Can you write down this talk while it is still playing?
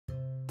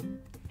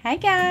Hi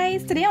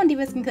guys, today on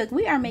Divas Can Cook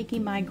we are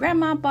making my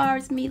grandma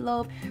Barb's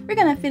meatloaf. We're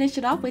gonna finish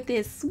it off with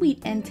this sweet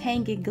and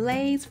tangy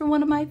glaze for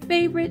one of my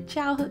favorite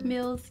childhood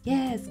meals.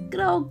 Yes, good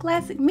old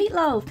classic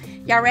meatloaf.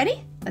 Y'all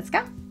ready? Let's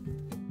go.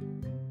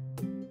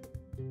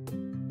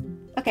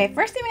 Okay,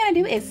 first thing we're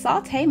gonna do is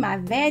saute my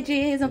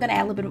veggies. I'm gonna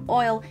add a little bit of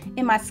oil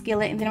in my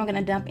skillet, and then I'm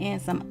gonna dump in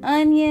some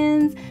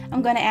onions.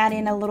 I'm gonna add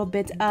in a little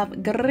bit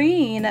of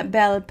green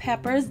bell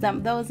peppers.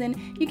 Dump those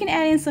in. You can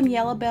add in some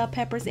yellow bell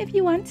peppers if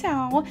you want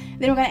to.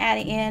 Then we're gonna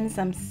add in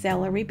some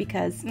celery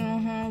because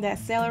that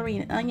celery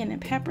and onion and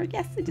pepper,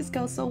 yes, it just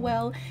goes so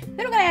well.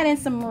 Then we're gonna add in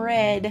some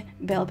red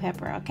bell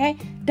pepper. Okay,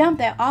 dump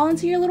that all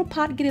into your little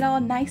pot. Get it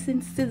all nice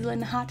and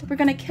sizzling hot. We're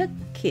gonna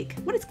kick.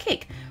 What is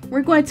kick?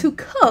 We're going to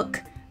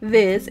cook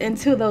this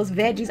until those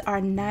veggies are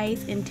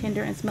nice and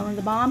tender and smelling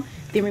the bomb.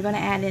 Then we're going to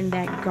add in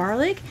that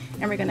garlic,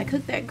 and we're going to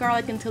cook that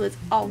garlic until it's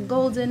all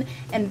golden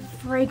and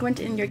fragrant,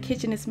 and your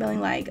kitchen is smelling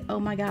like,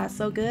 oh my god,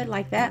 so good,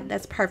 like that.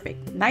 That's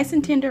perfect, nice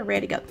and tender,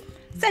 ready to go.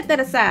 Set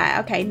that aside.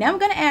 Okay, now I'm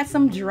going to add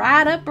some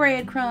dried up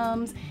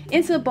breadcrumbs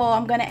into a bowl.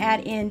 I'm going to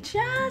add in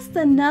just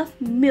enough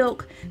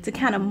milk to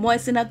kind of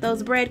moisten up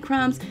those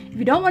breadcrumbs. If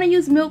you don't want to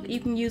use milk,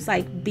 you can use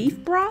like beef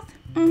broth.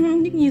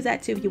 You can use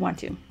that too if you want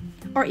to.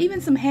 Or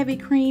even some heavy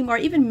cream, or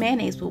even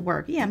mayonnaise will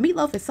work. Yeah,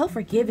 meatloaf is so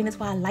forgiving. That's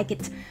why I like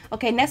it.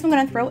 Okay, next I'm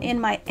going to throw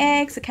in my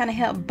eggs to kind of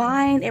help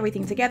bind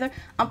everything together.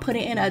 I'm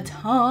putting in a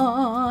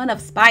ton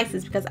of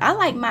spices because I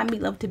like my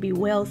meatloaf to be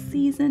well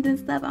seasoned and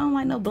stuff. I don't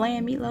like no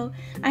bland meatloaf.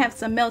 I have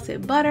some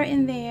melted butter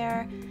in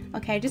there.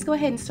 Okay, just go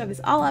ahead and stir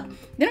this all up.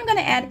 Then I'm going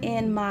to add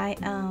in my,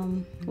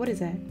 what is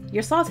that?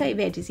 Your sauteed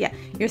veggies. Yeah,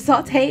 your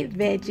sauteed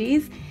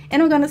veggies.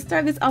 And I'm going to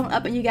stir this all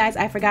up. And you guys,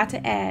 I forgot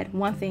to add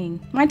one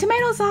thing. My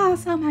tomato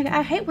sauce. Oh my god,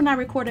 I hate when I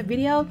record a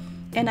video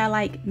and I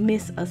like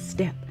miss a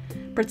step.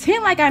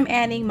 Pretend like I'm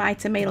adding my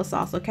tomato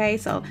sauce, okay?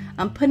 So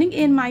I'm putting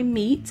in my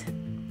meat,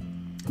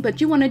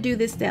 but you want to do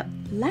this step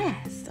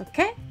last,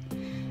 okay?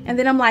 And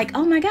then I'm like,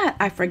 oh my god,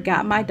 I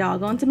forgot my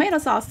doggone tomato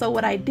sauce. So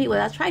what I did was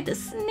I tried to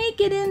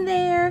sneak it in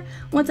there.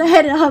 Once I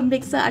had it all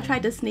mixed up, I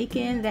tried to sneak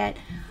in that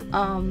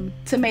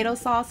tomato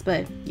sauce,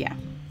 but yeah,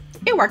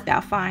 it worked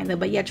out fine though.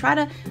 But yeah, try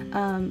to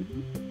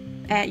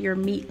add your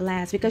meat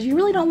last because you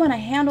really don't want to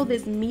handle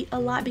this meat a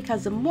lot,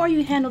 because the more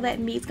you handle that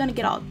meat, it's going to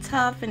get all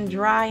tough and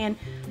dry, and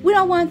we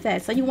don't want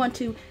that. So you want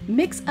to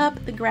mix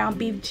up the ground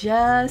beef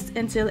just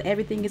until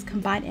everything is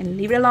combined and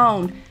leave it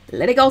alone.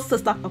 Let it go,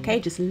 sister. Okay,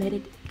 just let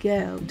it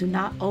go. Do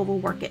not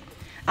overwork it.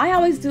 I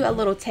always do a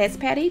little test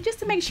patty just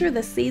to make sure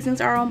the seasons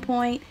are on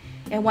point.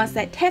 And once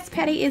that test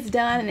patty is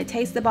done and it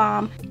tastes the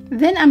bomb,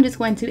 then I'm just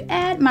going to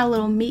add my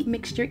little meat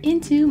mixture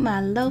into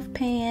my loaf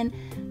pan.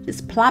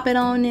 Just plop it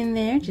on in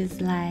there just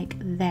like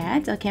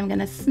that. Okay, I'm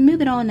gonna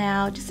smooth it on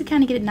out just to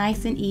kind of get it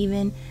nice and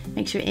even.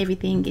 Make sure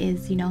everything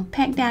is, you know,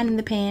 packed down in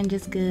the pan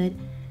just good.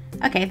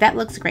 Okay, that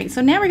looks great.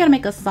 So now we're gonna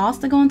make a sauce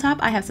to go on top.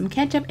 I have some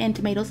ketchup and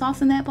tomato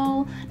sauce in that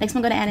bowl. Next,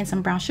 I'm gonna add in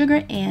some brown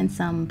sugar and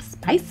some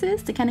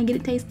spices to kind of get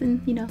it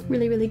tasting, you know,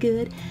 really, really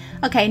good.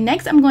 Okay,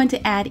 next I'm going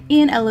to add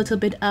in a little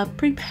bit of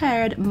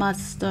prepared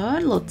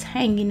mustard, a little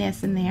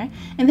tanginess in there.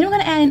 And then we're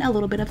gonna add in a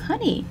little bit of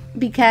honey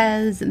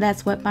because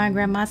that's what my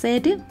grandma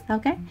said do,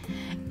 okay?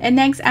 And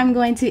next, I'm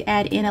going to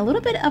add in a little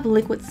bit of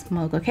liquid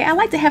smoke, okay? I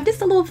like to have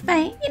just a little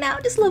faint, you know,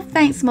 just a little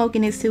faint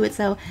smokiness to it.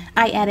 So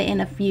I added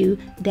in a few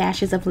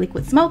dashes of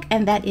liquid smoke,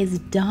 and that is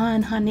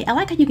done, honey. I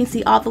like how you can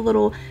see all the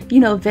little, you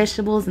know,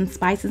 vegetables and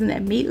spices in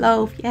that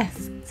meatloaf.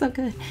 Yes, so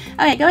good.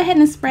 Okay, go ahead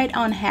and spread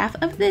on half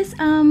of this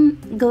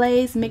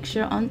glaze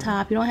mixture on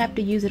top. You don't have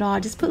to use it all.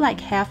 Just put like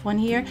half on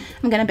here.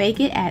 I'm gonna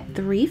bake it at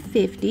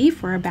 350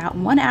 for about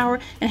 1 hour.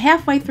 And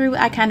halfway through,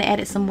 I kind of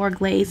added some more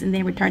glaze and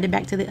then returned it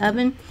back to the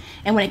oven.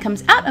 And when it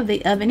comes out of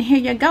the oven, here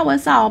you go.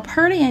 It's all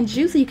pretty and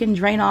juicy. You can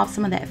drain off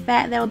some of that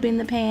fat that will be in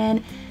the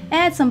pan.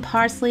 Add some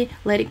parsley.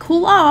 Let it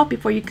cool off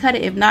before you cut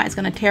it. If not, it's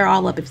gonna tear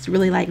all up if it's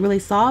really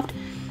soft.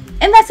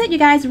 And that's it, you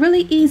guys.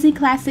 Really easy,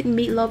 classic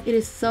meatloaf. It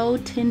is so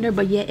tender,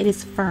 but yet it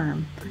is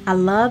firm. I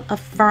love a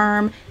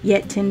firm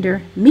yet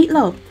tender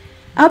meatloaf.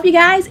 I hope you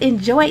guys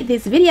enjoyed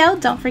this video.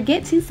 Don't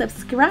forget to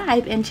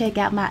subscribe and check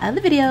out my other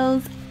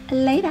videos.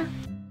 Later.